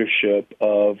and leadership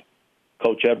of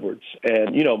Coach Edwards.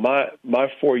 And, you know,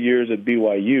 my 4 years at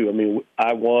BYU, I mean,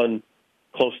 I won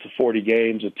close to 40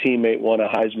 games. A teammate won a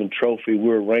Heisman Trophy. We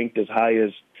were ranked as high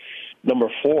as number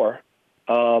 4.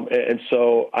 And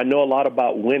so I know a lot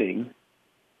about winning,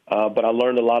 but I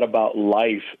learned a lot about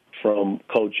life from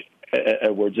Coach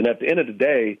Edwards. And at the end of the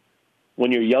day,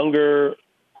 when you're younger,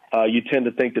 you tend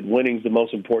to think that winning is the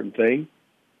most important thing.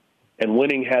 And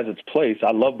winning has its place.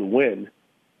 I love to win.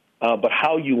 But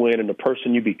how you win and the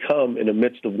person you become in the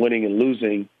midst of winning and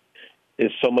losing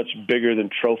is so much bigger than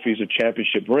trophies or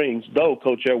championship rings, though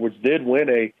Coach Edwards did win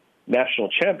a national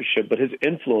championship, but his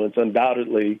influence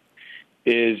undoubtedly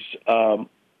is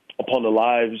upon the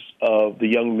lives of the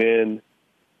young men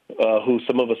who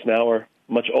some of us now are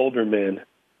much older men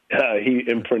he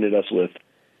imprinted us with.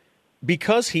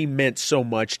 Because he meant so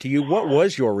much to you, what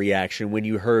was your reaction when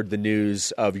you heard the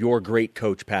news of your great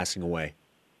coach passing away?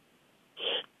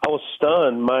 I was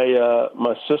stunned.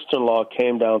 My sister-in-law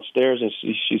came downstairs and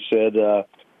she said, "I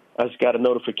just got a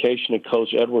notification that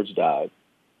Coach Edwards died,"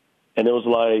 and it was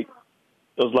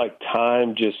like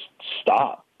time just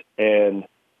stopped, and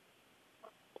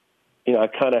you know I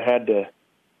kind of had to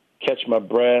catch my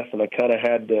breath, and I kind of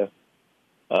had to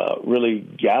really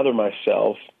gather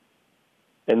myself,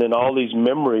 and then all these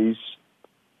memories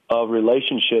of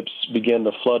relationships began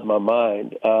to flood my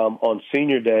mind. On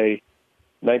Senior Day,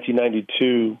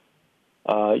 1992,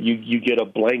 you get a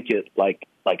blanket like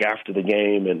after the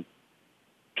game, and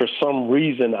for some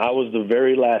reason I was the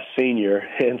very last senior,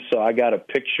 and so I got a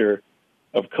picture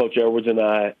of Coach Edwards and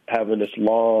I having this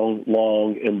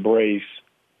long embrace,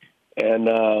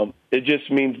 and it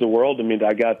just means the world to me that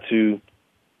I got to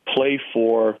play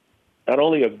for not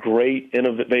only a great,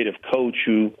 innovative coach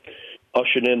who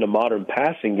ushered in the modern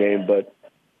passing game, but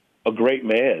a great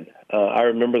man. I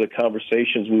remember the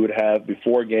conversations we would have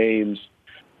before games,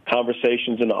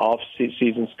 conversations in the off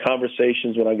seasons,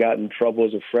 conversations when I got in trouble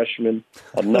as a freshman,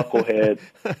 a knucklehead,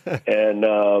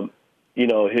 and you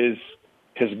know his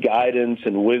guidance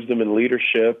and wisdom and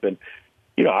leadership. And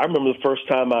you know, I remember the first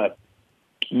time I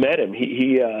met him.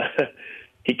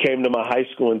 He came to my high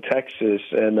school in Texas,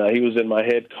 and he was in my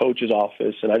head coach's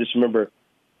office, and I just remember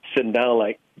sitting down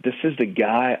like, this is the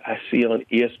guy I see on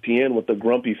ESPN with the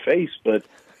grumpy face, but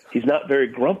he's not very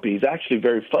grumpy. He's actually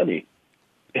very funny.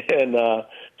 And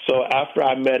so after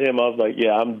I met him, I was like,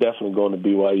 yeah, I'm definitely going to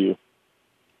BYU.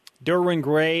 Derwin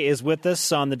Gray is with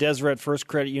us on the Deseret First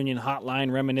Credit Union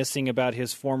hotline, reminiscing about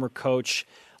his former coach,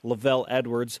 LaVell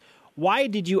Edwards. Why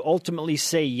did you ultimately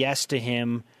say yes to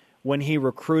him when he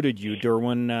recruited you,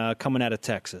 Derwin, coming out of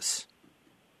Texas?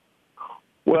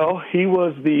 Well, he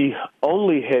was the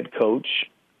only head coach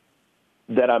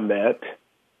that I met.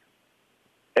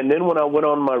 And then when I went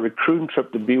on my recruiting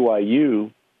trip to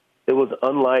BYU, it was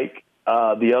unlike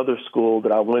the other school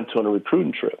that I went to on a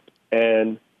recruiting trip.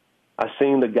 And I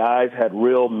seen the guys had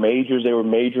real majors they were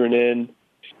majoring in.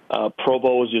 Pro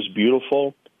Bowl was just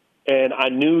beautiful. And I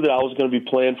knew that I was going to be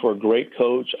playing for a great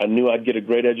coach. I knew I'd get a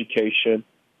great education.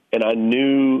 And I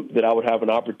knew that I would have an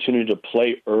opportunity to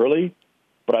play early.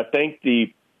 But I think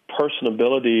the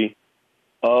personability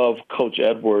of Coach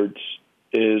Edwards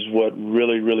is what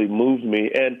really, really moved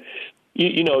me. And,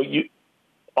 you know,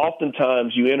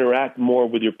 oftentimes you interact more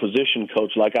with your position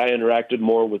coach. Like I interacted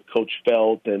more with Coach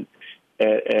Felt and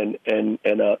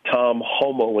Tom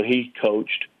Homo when he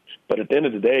coached. But at the end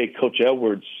of the day, Coach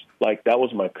Edwards, like that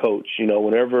was my coach. You know,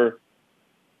 whenever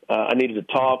I needed to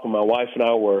talk, when my wife and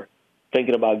I were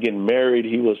thinking about getting married,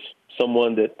 he was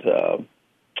someone that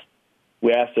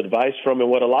we asked advice from. And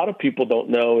what a lot of people don't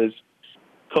know is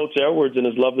Coach Edwards and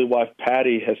his lovely wife,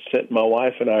 Patty, has sent my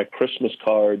wife and I Christmas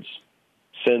cards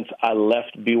since I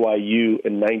left BYU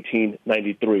in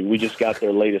 1993. We just got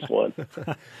their latest one.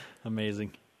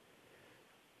 Amazing.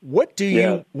 What do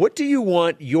you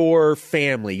want your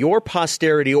family, your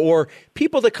posterity, or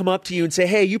people that come up to you and say,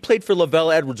 hey, you played for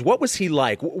LaVell Edwards. What was he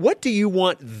like? What do you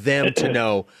want them to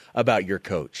know about your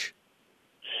coach?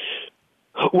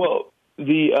 Well,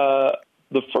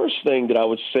 the first thing that I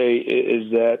would say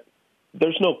is that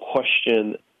there's no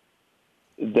question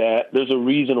that there's a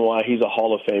reason why he's a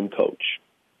Hall of Fame coach,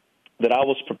 that I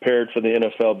was prepared for the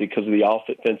NFL because of the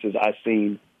offenses I've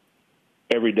seen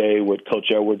every day with Coach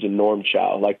Edwards and Norm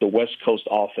Chow, like the West Coast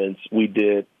offense we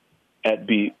did at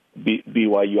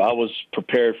BYU. I was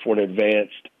prepared for an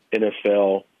advanced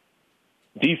NFL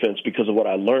defense because of what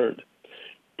I learned.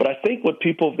 But I think what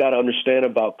people have got to understand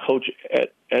about Coach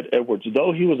Edwards,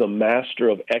 though he was a master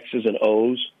of X's and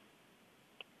O's,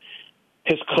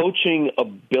 his coaching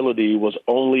ability was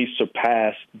only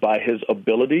surpassed by his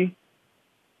ability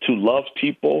to love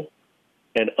people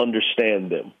and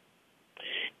understand them.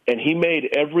 And he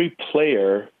made every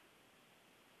player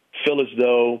feel as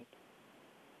though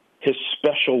his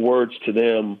special words to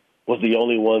them was the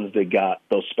only ones that got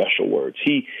those special words.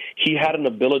 He had an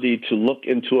ability to look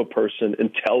into a person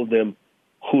and tell them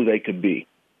who they could be.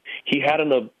 He had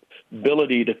an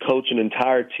ability to coach an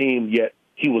entire team, yet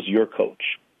he was your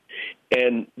coach.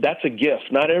 And that's a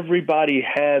gift. Not everybody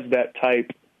has that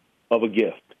type of a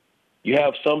gift. You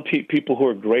have some people who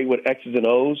are great with X's and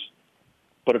O's,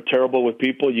 but are terrible with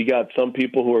people. You got some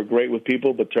people who are great with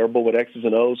people, but terrible with X's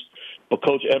and O's. But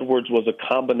Coach Edwards was a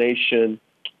combination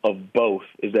of both,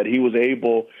 is that he was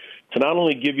able to not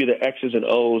only give you the X's and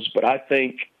O's, but I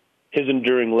think his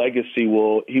enduring legacy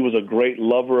he was a great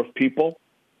lover of people,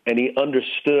 and he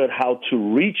understood how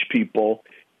to reach people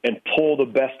and pull the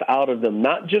best out of them,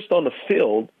 not just on the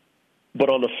field, but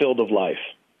on the field of life.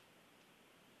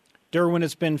 Derwin,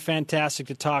 it's been fantastic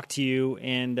to talk to you,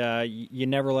 and you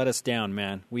never let us down,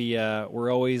 man. We're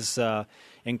always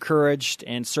encouraged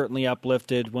and certainly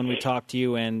uplifted when we talk to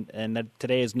you, and that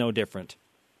today is no different.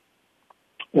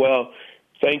 Well,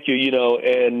 thank you.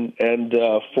 And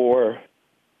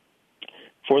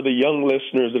for the young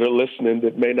listeners that are listening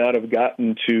that may not have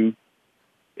gotten to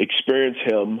experience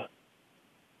him,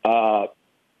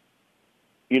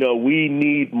 we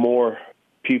need more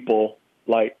people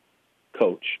like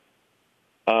Coach.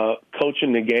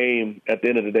 Coaching the game at the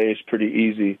end of the day is pretty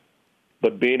easy,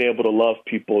 but being able to love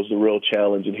people is the real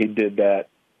challenge, and he did that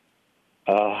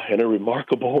in a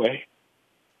remarkable way.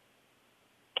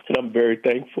 And I'm very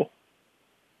thankful.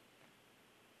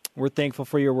 We're thankful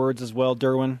for your words as well,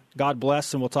 Derwin. God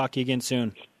bless, and we'll talk to you again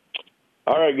soon.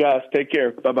 All right, guys. Take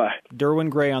care. Bye-bye. Derwin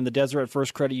Gray on the Deseret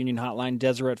First Credit Union Hotline.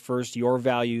 Deseret First, your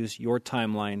values, your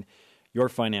timeline, your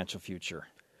financial future.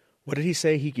 What did he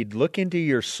say? He could look into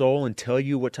your soul and tell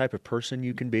you what type of person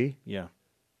you can be? Yeah.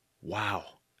 Wow.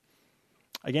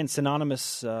 Again,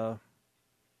 synonymous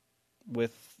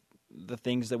with the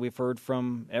things that we've heard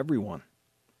from everyone.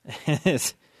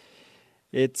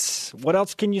 It's what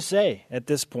else can you say at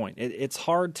this point? It's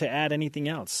hard to add anything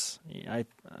else. I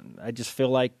just feel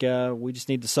like we just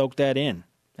need to soak that in,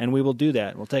 and we will do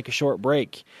that. We'll take a short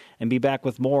break and be back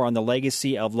with more on the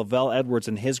legacy of LaVell Edwards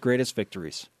and his greatest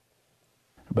victories.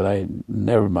 But I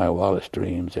never in my wildest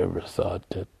dreams ever thought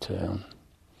that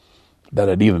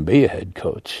I'd even be a head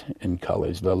coach in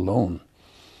college, let alone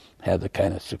have the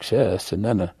kind of success. And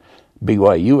then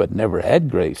BYU had never had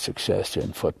great success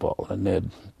in football, and they'd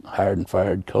hired and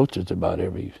fired coaches about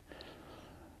every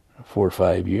 4 or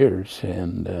 5 years.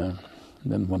 And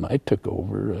then when I took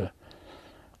over,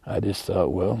 I just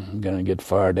thought, well, I'm going to get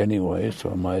fired anyway,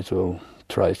 so I might as well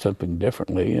try something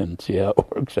differently and see how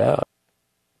it works out.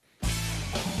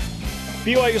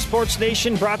 BYU Sports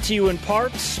Nation brought to you in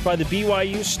part by the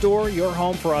BYU Store, your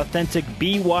home for authentic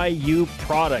BYU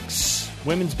products.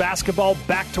 Women's basketball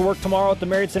back to work tomorrow at the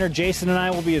Marriott Center. Jason and I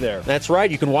will be there. That's right.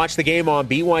 You can watch the game on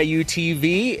BYU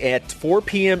TV at 4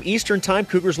 p.m. Eastern Time.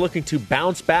 Cougars looking to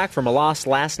bounce back from a loss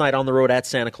last night on the road at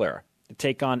Santa Clara. To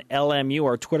take on LMU,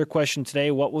 our Twitter question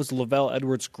today, what was LaVell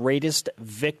Edwards' greatest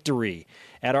victory?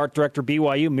 At Art Director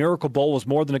BYU, Miracle Bowl was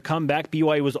more than a comeback.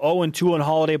 BYU was 0-2 in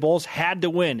Holiday Bowls, had to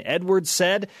win. Edwards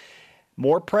said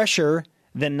more pressure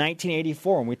than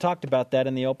 1984, and we talked about that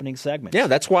in the opening segment. Yeah,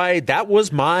 that's why that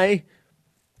was my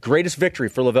greatest victory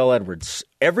for LaVell Edwards.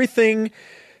 Everything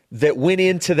that went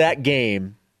into that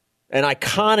game, an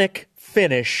iconic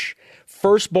finish,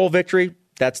 first bowl victory,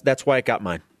 that's why it got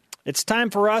mine. It's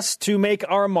time for us to make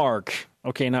our mark.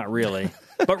 Okay, not really,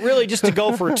 but really just to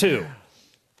go for 2.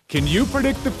 Can you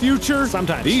predict the future?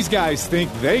 Sometimes. These guys think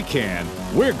they can.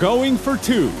 We're going for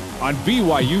 2 on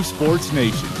BYU Sports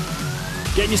Nation.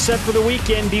 Getting you set for the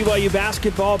weekend. BYU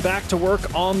basketball back to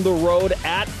work on the road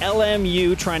at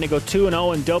LMU, trying to go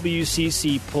 2-0 in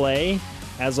WCC play.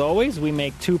 As always, we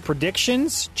make 2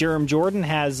 predictions. Jerem Jordan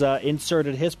has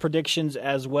inserted his predictions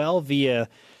as well via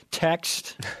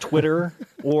text, Twitter,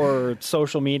 or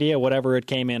social media, whatever it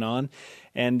came in on.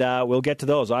 And we'll get to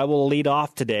those. I will lead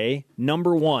off today.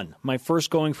 Number 1, my first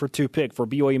going for 2 pick for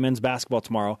BYU men's basketball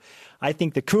tomorrow. I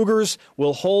think the Cougars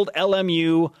will hold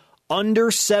LMU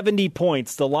under 70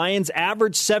 points. The Lions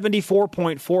average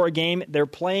 74.4 a game. They're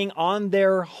playing on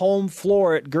their home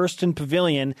floor at Gersten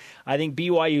Pavilion. I think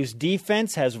BYU's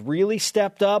defense has really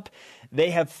stepped up.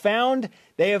 They have found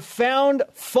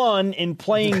fun in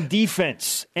playing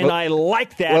defense, and I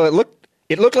like that. Well,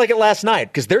 it looked like it last night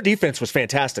because their defense was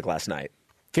fantastic last night.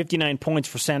 59 points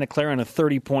for Santa Clara and a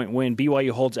 30-point win.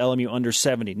 BYU holds LMU under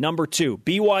 70. Number 2,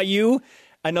 BYU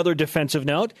Another defensive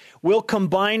note, will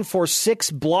combine for 6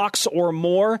 blocks or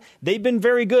more. They've been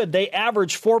very good. They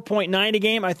average 4.9 a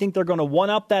game. I think they're going to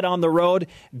one-up that on the road.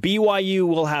 BYU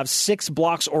will have 6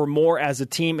 blocks or more as a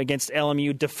team against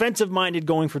LMU. Defensive-minded,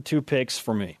 going for 2 picks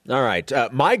for me. All right.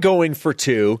 My going for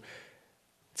 2,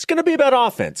 it's going to be about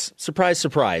offense. Surprise,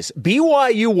 surprise.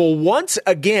 BYU will once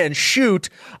again shoot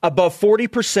above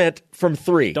 40% from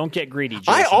 3. Don't get greedy,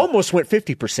 Jason. I almost went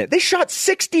 50%. They shot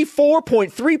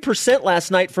 64.3% last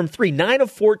night from 3, 9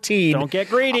 of 14. Don't get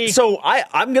greedy. So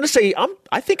I'm going to say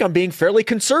I think I'm being fairly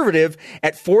conservative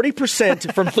at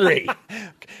 40% from 3.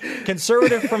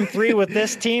 Conservative from 3 with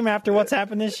this team after what's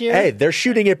happened this year? Hey, they're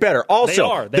shooting it better.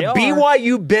 Also, They are.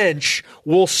 BYU bench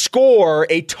will score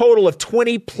a total of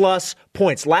 20-plus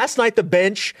points. Last night, the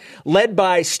bench, led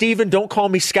by Stephen, don't call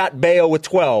me Scott Baio, with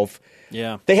 12.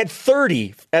 Yeah. They had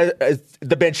 30,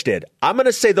 the bench did. I'm going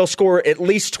to say they'll score at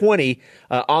least 20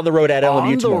 on the road at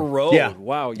LMU tomorrow. On the road? Yeah.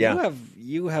 Wow. Yeah.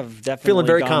 You have definitely feeling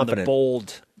very gone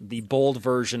confident. the bold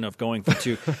version of going for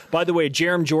 2. By the way,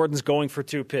 Jarom Jordan's going for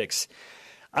 2 picks.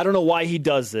 I don't know why he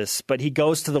does this, but he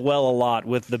goes to the well a lot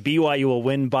with the BYU will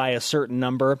win by a certain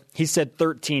number. He said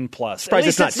 13-plus. Surprised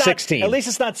it's not 16. At least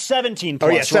it's not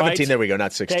 17-plus, Oh, yeah, 17. Right? There we go,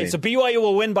 not 16. Okay, so BYU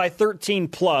will win by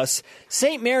 13-plus.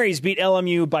 St. Mary's beat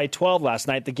LMU by 12 last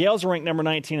night. The Gales are ranked number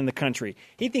 19 in the country.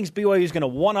 He thinks BYU is going to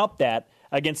one-up that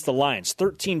against the Lions,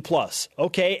 13-plus.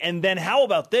 Okay, and then how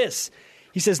about this?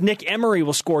 He says Nick Emery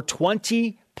will score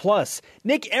 20-plus.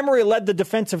 Nick Emery led the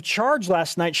defensive charge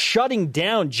last night, shutting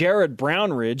down Jared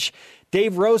Brownridge.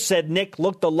 Dave Rose said Nick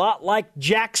looked a lot like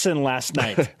Jackson last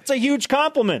night. It's a huge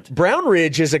compliment.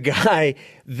 Brownridge is a guy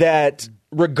that,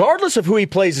 regardless of who he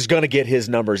plays, is going to get his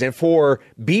numbers. And for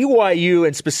BYU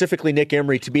and specifically Nick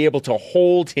Emery to be able to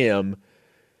hold him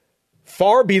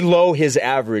far below his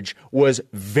average was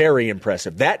very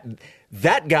impressive.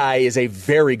 That guy is a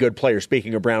very good player,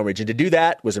 speaking of Brownridge, and to do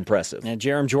that was impressive. And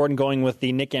Jarom Jordan going with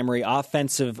the Nick Emery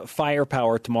offensive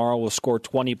firepower tomorrow will score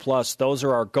 20-plus. Those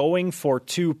are our going for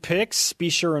 2 picks. Be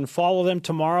sure and follow them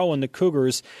tomorrow when the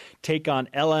Cougars take on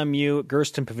LMU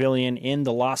Gersten Pavilion in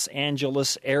the Los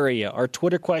Angeles area. Our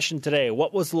Twitter question today,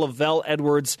 what was LaVell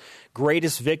Edwards'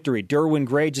 greatest victory? Derwin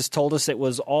Gray just told us it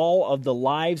was all of the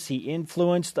lives he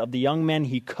influenced, of the young men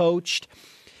he coached.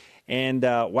 And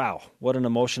wow, what an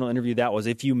emotional interview that was.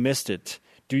 If you missed it,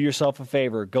 do yourself a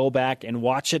favor. Go back and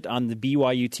watch it on the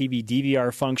BYU TV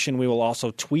DVR function. We will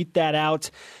also tweet that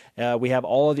out. We have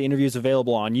all of the interviews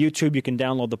available on YouTube. You can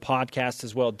download the podcast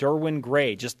as well. Derwin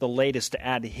Gray, just the latest to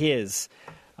add his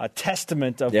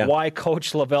testament of why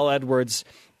Coach LaVell Edwards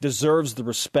deserves the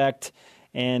respect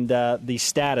and the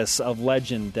status of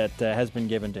legend that has been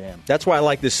given to him. That's why I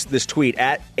like this tweet.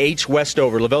 At H.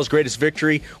 Westover, LaVell's greatest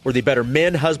victory were the better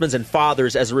men, husbands, and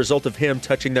fathers as a result of him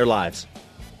touching their lives.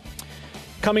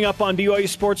 Coming up on BYU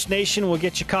Sports Nation, we'll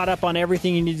get you caught up on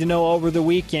everything you need to know over the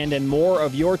weekend and more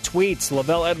of your tweets.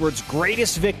 LaVell Edwards'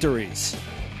 greatest victories.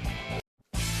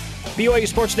 BYU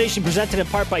Sports Nation presented in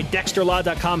part by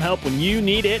DexterLaw.com. Help when you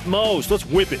need it most. Let's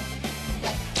whip it.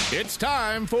 It's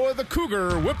time for the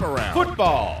Cougar Whip Around.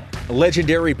 Football.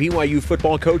 Legendary BYU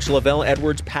football coach LaVell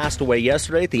Edwards passed away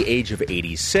yesterday at the age of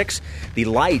 86. The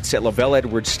lights at LaVell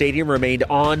Edwards Stadium remained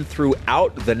on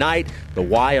throughout the night. The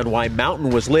Y on Y Mountain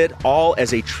was lit, all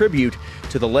as a tribute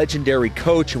to the legendary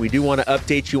coach. And we do want to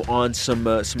update you on some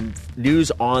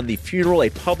news on the funeral. A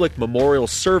public memorial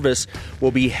service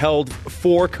will be held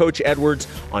for Coach Edwards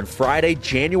on Friday,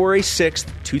 January 6th,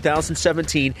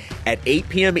 2017 at 8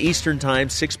 p.m. Eastern Time,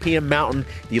 6 p.m. Mountain.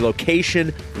 The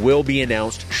location will be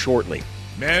announced shortly.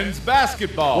 Men's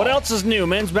basketball. What else is new?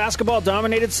 Men's basketball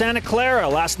dominated Santa Clara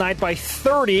last night by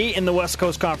 30 in the West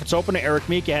Coast Conference Opener. Eric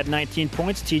Mika had 19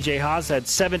 points. TJ Haas had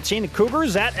 17. The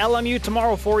Cougars at LMU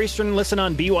tomorrow, 4 Eastern. Listen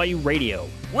on BYU Radio.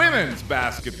 Women's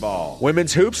basketball.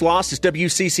 Women's hoops lost its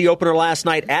WCC opener last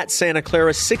night at Santa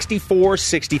Clara,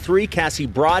 64-63. Cassie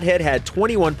Broadhead had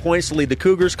 21 points to lead the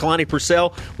Cougars. Kalani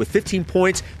Purcell with 15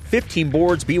 points, 15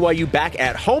 boards. BYU back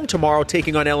at home tomorrow,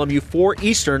 taking on LMU 4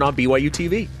 Eastern on BYU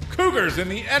TV. Cougars in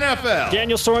the NFL.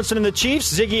 Daniel Sorensen and the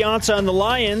Chiefs, Ziggy Ansah and the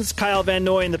Lions, Kyle Van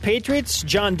Noy and the Patriots,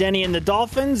 John Denny and the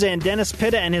Dolphins, and Dennis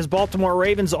Pitta and his Baltimore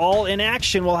Ravens all in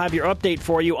action. We'll have your update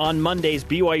for you on Monday's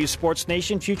BYU Sports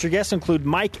Nation. Future guests include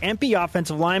Mike Empey,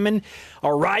 offensive lineman.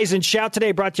 Our Rise and Shout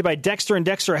today brought to you by Dexter, and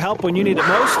Dexter Help when you need it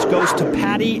most goes to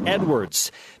Patty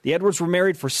Edwards. The Edwards were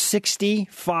married for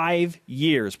 65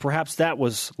 years. Perhaps that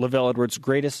was LaVell Edwards'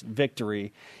 greatest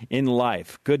victory in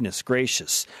life. Goodness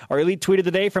gracious. Our elite tweet of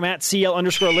the day from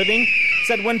 @CL_living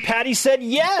said when Patty said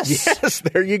yes. Yes,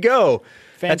 there you go.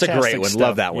 That's a great one. Stuff.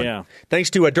 Love that one. Yeah. Thanks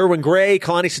to Derwin Gray,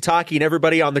 Kalani Sitake, and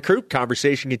everybody on the crew.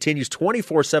 Conversation continues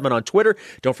 24/7 on Twitter.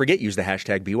 Don't forget, use the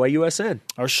hashtag BYUSN.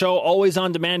 Our show always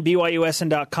on demand,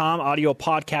 BYUSN.com, audio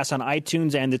podcast on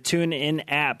iTunes and the TuneIn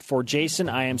app. For Jason,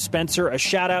 I am Spencer. A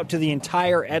shout out to the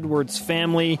entire Edwards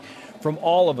family from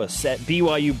all of us at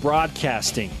BYU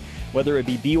Broadcasting, whether it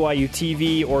be BYU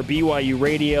TV or BYU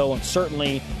Radio, and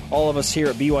certainly all of us here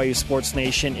at BYU Sports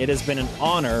Nation. It has been an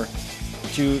honor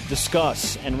to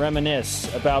discuss and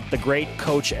reminisce about the great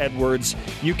Coach Edwards.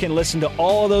 You can listen to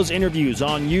all of those interviews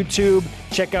on YouTube.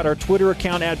 Check out our Twitter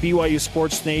account at BYU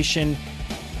Sports Nation.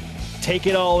 Take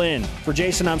it all in. For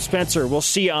Jason, I'm Spencer. We'll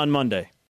see you on Monday.